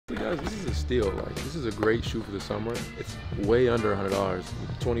Guys, this is a steal. Like, this is a great shoe for the summer. It's way under $100.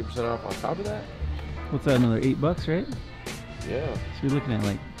 20% off on top of that. What's that? Another $8, right? Yeah. So you're looking at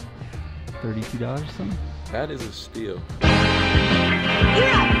like $32 or something. That is a steal. You're a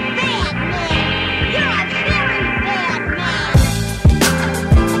bad man. You're a very bad man.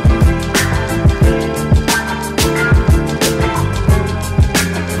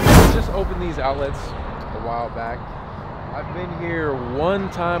 I just opened these outlets a while back. I've been here one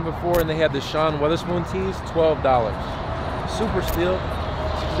time before and they had the Sean Weatherspoon tees, $12. Super steal.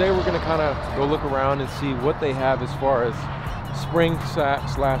 So today we're gonna kind of go look around and see what they have as far as spring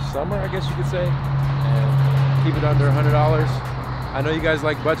slash summer, I guess you could say, and keep it under $100. I know you guys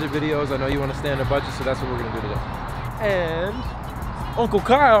like budget videos. I know you want to stay on a budget, so that's what we're gonna do today. And Uncle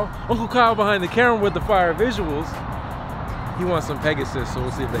Kyle behind the camera with the fire visuals, he wants some Pegasus, so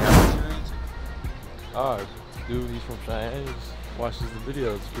we'll see if they have it. Oh, dude, he's from Cheyenne. He just watches the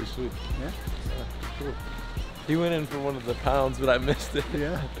videos. It's pretty sweet. Yeah? Yeah, cool. He went in for one of the pounds, but I missed it.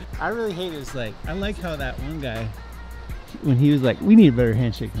 Yeah. I really hate is like, I like how that one guy, when he was like, we need a better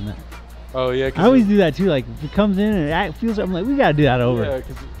handshake than that. Oh, yeah. I always do that too. Like, if it comes in and it feels, I'm like, we gotta do that over. Yeah,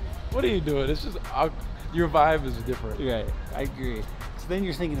 because what are you doing? It's just, your vibe is different. Right, I agree. So then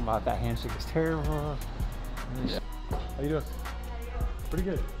you're thinking about that handshake is terrible. Yeah. How you doing? Pretty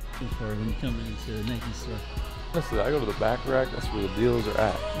good. For when you come into the Nike store. Honestly, I go to the back rack. That's where the deals are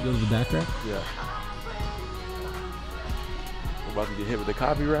at. You go to the back rack? Yeah. We're about to get hit with the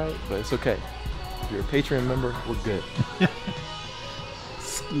copyright, but it's okay. If you're a Patreon member, we're good.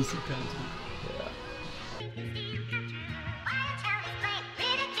 Exclusive content. Yeah.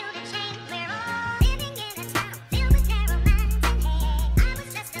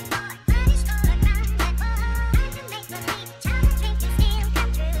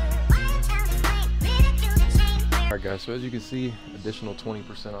 Alright guys, so as you can see, additional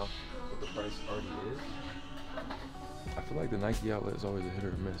 20% off what the price already is. I feel like the Nike outlet is always a hit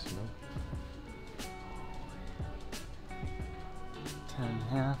or a miss, you know?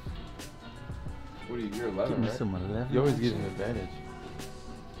 10.5. What are you, you're 11, right? Some 11. You always get an advantage.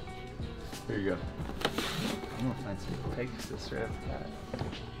 Here you go. I'm gonna find some Pegasus right after that.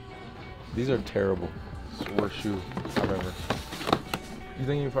 These are terrible. It's the worst shoe I've ever. You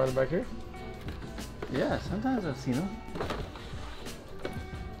think you can find them back here? Yeah, sometimes I've seen them.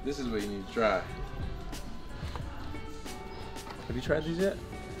 This is what you need to try. Have you tried these yet?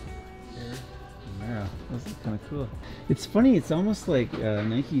 Yeah, this is kind of cool. It's funny, it's almost like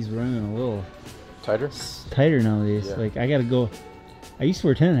Nike's running a little tighter nowadays. Yeah. Like I gotta go, I used to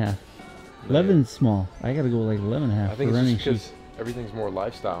wear 10.5. 11's small. I gotta go like 11.5 I think for it's running just because shoes. everything's more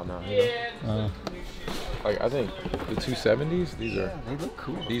lifestyle now. You know? Like I think the 270s, these are, they look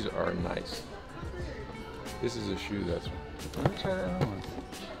cool. These are nice. This is a shoe that's. Let me try that other one.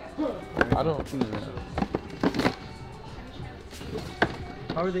 I don't.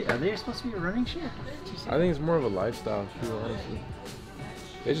 How are they? Are they supposed to be a running shoe? I think it's more of a lifestyle shoe, honestly.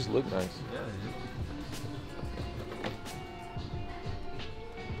 They just look nice. Yeah,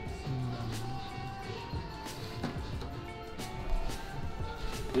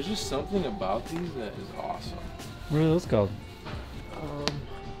 There's just something about these that is awesome. What are those called?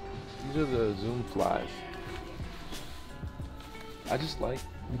 These are the Zoom Flies. I just like.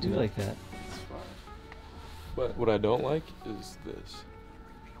 I do like that. It's fine. But what I don't like is this.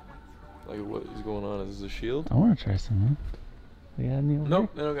 Like what is going on? Is this a shield? I want to try some. Huh? They got any over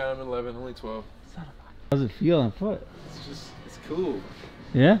Nope, they don't got them 11, only 12. How's it feel on foot? It's cool.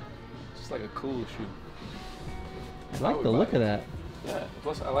 Yeah? It's just like a cool shoe. I like the look of that. Yeah,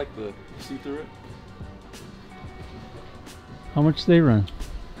 plus I like the see through it. How much do they run?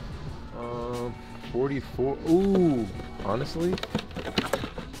 44. Ooh, honestly.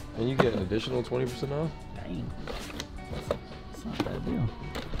 And you get an additional 20% off? Dang. That's not a bad deal.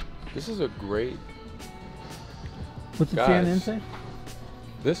 This is a great. What's it say on the inside?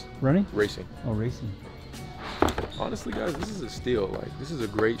 This? Running? Racing. Oh, racing. Honestly, guys, this is a steal. Like, this is a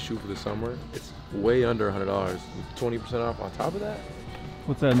great shoe for the summer. It's way under $100. 20% off on top of that.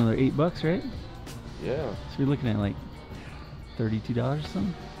 What's that? Another $8, right? Yeah. So you're looking at like $32 or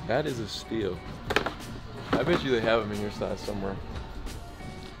something? That is a steal. I bet you they have them in your size somewhere.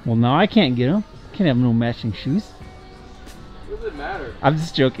 Well, now I can't get them. Can't have no matching shoes. What does it matter? I'm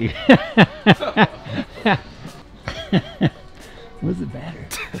just joking. What does it matter?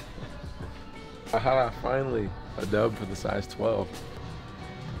 Finally a dub for the size 12.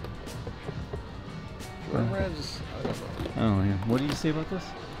 I don't know. I don't know. What do you say about this?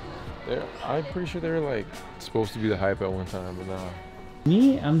 I'm pretty sure they were like supposed to be the hype at one time, but nah.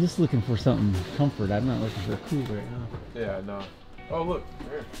 Me, I'm just looking for something comfort. I'm not looking for cool right now. Yeah, no. Oh, look.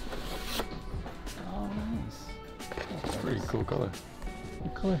 There. Oh, nice. Pretty cool color.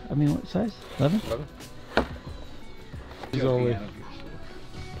 What color? I mean, what size? 11? 11. He's only.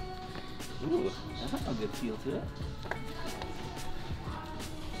 Ooh, that's a good feel to it.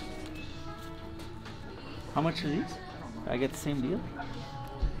 How much are these? I get the same deal?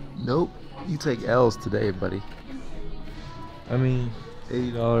 Nope. You take L's today, buddy. I mean,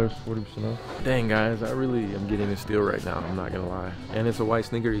 $80, 40% off. Dang, guys, I really am getting a steal right now. I'm not gonna lie. And it's a white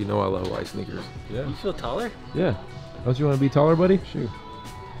sneaker. You know I love white sneakers. Yeah. You feel taller? Yeah. Don't you want to be taller, buddy? Shoot.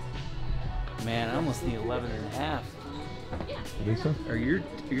 Man, I almost need 11 and a half. You think so? Are your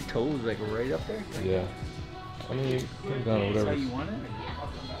toes like right up there? Yeah. I mean, put it down or Is whatever. that how you want it?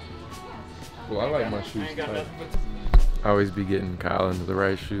 Well, I like my shoes tight. I always be getting Kyle into the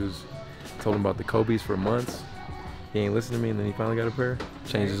right shoes. Told him about the Kobe's for months. He ain't listened to me, and then he finally got a pair.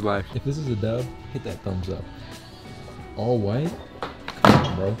 Changed his life. If this is a dub, hit that thumbs up. All white? Come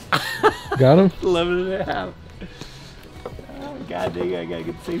on, bro. Got him? 11 and a half. Oh, God dang, I gotta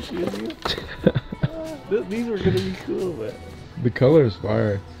get the same shoe as you. These were gonna be cool, but The color is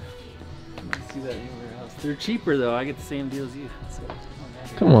fire. I don't see that anywhere else. They're cheaper though. I get the same deal as you. So,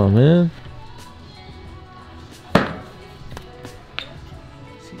 Come on, man.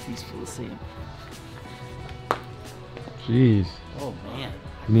 see if these feel the same. Jeez. Oh man.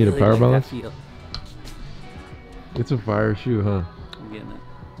 You need a power like that balance? feel. It's a fire shoe, huh? I'm getting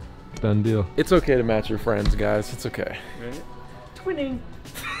it. Done deal. It's okay to match your friends, guys. It's okay. Right? Twinning.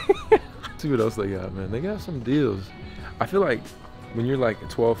 See what else they got, man. They got some deals. I feel like when you're like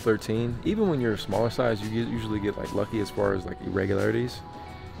 12, 13, even when you're a smaller size, you usually get like lucky as far as like irregularities,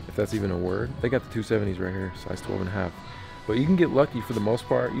 if that's even a word. They got the 270s right here, size 12 and a half. But you can get lucky for the most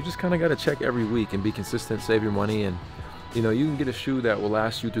part. You just kind of got to check every week and be consistent, save your money, and you know, you can get a shoe that will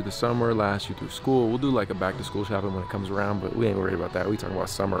last you through the summer, last you through school. We'll do like a back to school shopping when it comes around, but we ain't worried about that. We talking about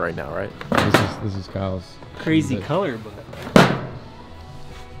summer right now, right? This is Kyle's. Crazy red. color, but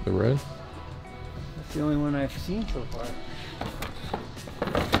The red? that's the only one I've seen so far.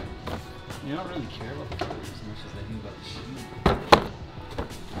 You don't really care about the color as much as I do about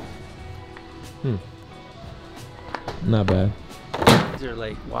the shoe. Not bad. These are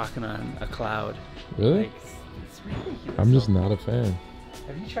like walking on a cloud. Really? Like, it's ridiculous. I'm just not a fan.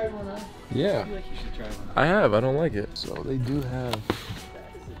 Have you tried one on? Yeah. I feel like you should try one on. I have. I don't like it. So they do have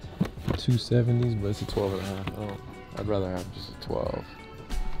That is 270s, but it's a 12 and a half. I'd rather have just a 12.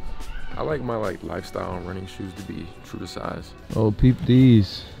 I like my like lifestyle and running shoes to be true to size. Oh, peep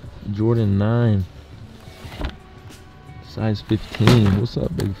these. Jordan 9. Size 15. What's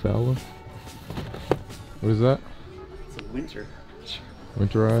up, big fella? What is that? It's a winter.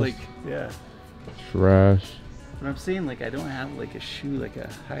 Winterized? Like, yeah. Trash. But I'm saying, like, I don't have like a shoe, like a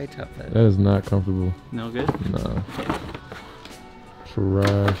high top that. That is not comfortable. No good? Nah.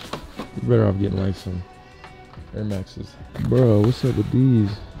 Trash. You better off getting like some Air Maxes. Bro, what's up with these?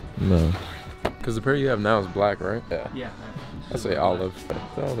 No. Because the pair you have now is black, right? Yeah. Yeah. I say olive.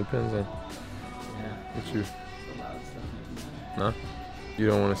 It all depends on Yeah. what you. A lot of stuff. No? You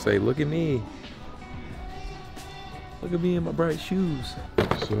don't want to say, look at me. Look at me in my bright shoes.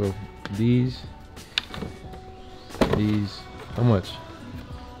 So these, how much?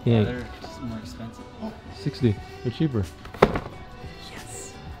 Yeah, Yeah, they're just more expensive. 60. They're cheaper.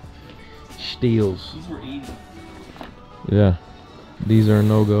 Yes. Steals. These were 80. Yeah. These are a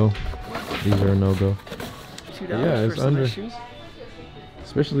no-go. These are a no-go. $2 Yeah, for it's some under. nice shoes.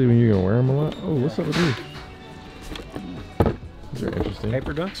 Especially when you're gonna wear them a lot. Oh, what's up with these? These are interesting.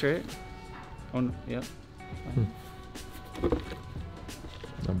 Hyper Dunks, right? Oh, yep.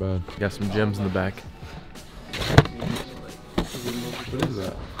 Not bad. Got some gems in the back. What is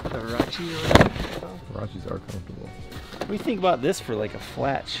that? Karachi or whatever. Rachis are comfortable. What do you think about this for like a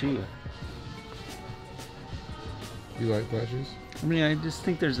flat shoe? You like flat shoes? I mean, I just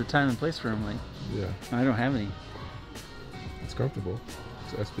think there's a time and place for them. Like, Yeah. I don't have any. It's comfortable.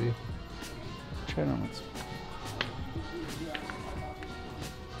 It's SB. Try it on once.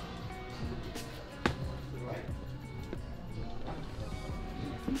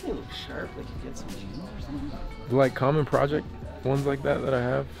 I think they look sharp. Like you get some jeans or something. The like common project ones like that I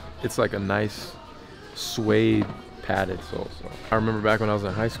have, it's like a nice suede padded sole. So I remember back when I was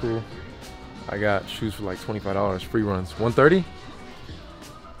in high school, I got shoes for like $25 free runs. 130?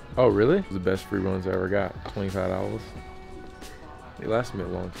 Oh really? It was the best free runs I ever got. $25. They lasted me a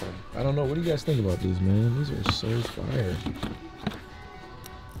long time. I don't know. What do you guys think about these, man? These are so fire.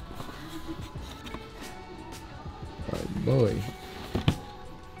 Oh boy.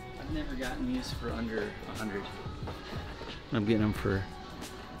 I've never gotten these for under 100. I'm getting them for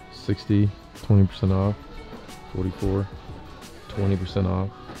 60, 20% off, 44, 20% off.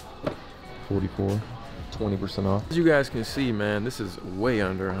 44. 20% off. As you guys can see, man, this is way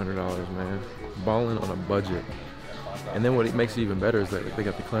under $100, man. Balling on a budget. And then what it makes it even better is that they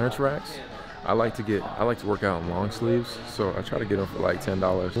got the clearance racks. I like to work out in long sleeves, so I try to get them for like $10.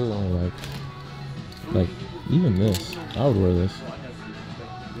 Like even this, I would wear this.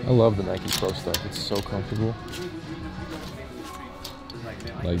 I love the Nike Pro stuff. It's so comfortable.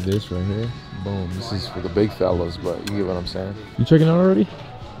 Like this right here. Boom. This is for the big fellas, but you get what I'm saying. You checking out already?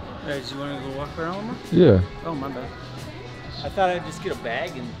 Hey, do you want to go walk around with me? Yeah. Oh, my bad. I thought I'd just get a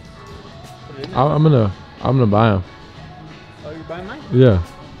bag and put it in there. I'm gonna buy them. Oh, you're buying mine? Yeah.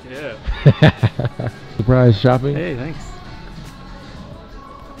 Yeah. Surprise shopping. Hey, thanks.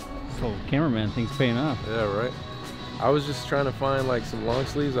 This whole cameraman thing's paying off. Yeah, right. I was just trying to find like some long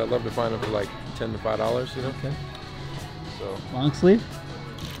sleeves. I'd love to find them for like $10 to $5, you know? Okay. So. Long sleeve?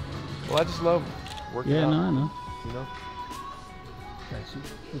 Well, I just love working out. Yeah, no, I know. You know? Got you.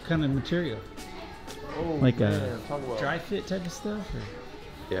 What kind of material? Oh, like man, a dry fit type of stuff? Or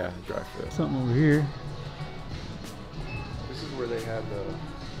yeah, dry fit. something over here. This is where they had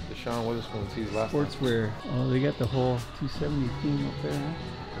the Sean Witherspoon tees last time. Sportswear. Oh, they got the whole 270 theme up there, huh?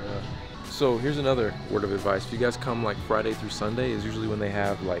 Yeah. So here's another word of advice. If you guys come like Friday through Sunday is usually when they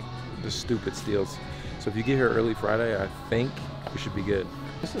have like the stupid steals. So if you get here early Friday, I think we should be good.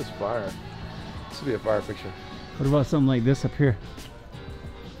 This is fire. This would be a fire picture. What about something like this up here?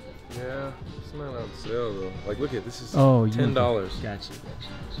 Yeah, it's not on sale though. Like look at this is $10. Gotcha.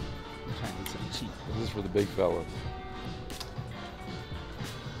 I'm trying to get something cheap. This is for the big fellas.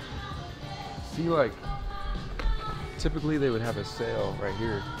 See, like typically they would have a sale right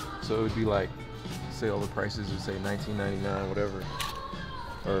here, so it would be like, say all the prices would say $19.99, whatever,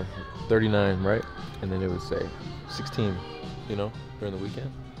 or $39, right? And then it would say 16, you know, during the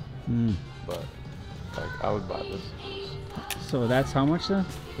weekend. But like I would buy this. So that's how much then?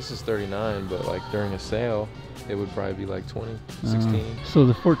 This is $39, but like during a sale, it would probably be like 20, 16. So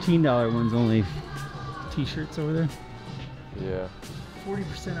the $14 one's only t-shirts over there? Yeah.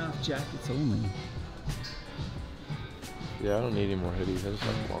 40% off jackets only. Yeah, I don't need any more hoodies. I just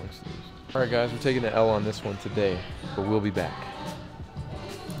like long sleeves. All right, guys, we're taking the L on this one today, but we'll be back.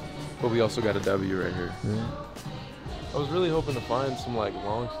 But we also got a W right here. Yeah. I was really hoping to find some like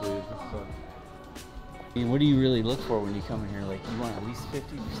long sleeves. What do you really look for when you come in here? Like, you want at least 50%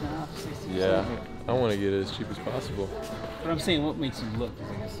 off, 60%? Yeah, I want to get it as cheap as possible. But I'm saying, what makes you look?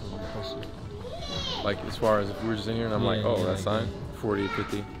 I guess is one question. Like, as far as if we were just in here and I'm like, oh, that's fine, 40,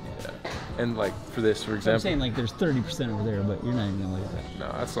 50. Yeah. And like for this, for example. I'm saying like there's 30% over there, but you're not even gonna look at that.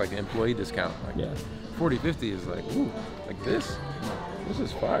 No, that's like an employee discount. Like, yeah. 40, 50 is like, ooh, like this. This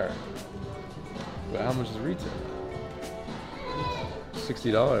is fire. But how much is retail?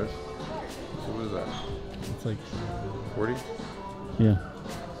 $60. So what is that? It's like 40? Yeah.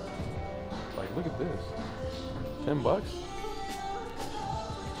 Like, look at this. $10?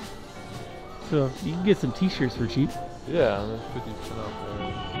 So you can get some t-shirts for cheap. Yeah, and that's 50% off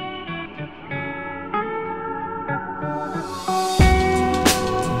there.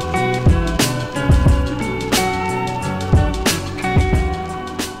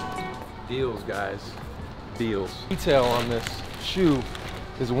 Deals, guys. Deals. Retail on this shoe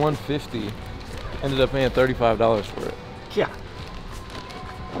is $150. Ended up paying $35 for it. Yeah.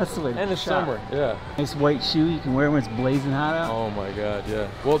 That's the way to And it's shop. summer, yeah. Nice white shoe you can wear when it's blazing hot out. Oh my God, yeah.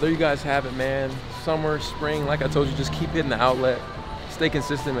 Well, there you guys have it, man. Summer, spring, like I told you, just keep hitting the outlet. Stay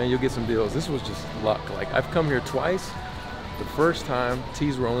consistent, man, you'll get some deals. This was just luck. Like, I've come here twice. The first time,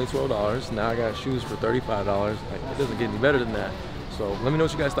 tees were only $12. Now I got shoes for $35. Like, it doesn't get any better than that. So let me know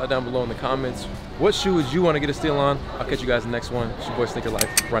what you guys thought down below in the comments. What shoe would you want to get a steal on? I'll catch you guys in the next one. It's your boy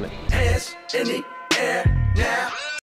ASneakerLife. Run it. Hands in the air now.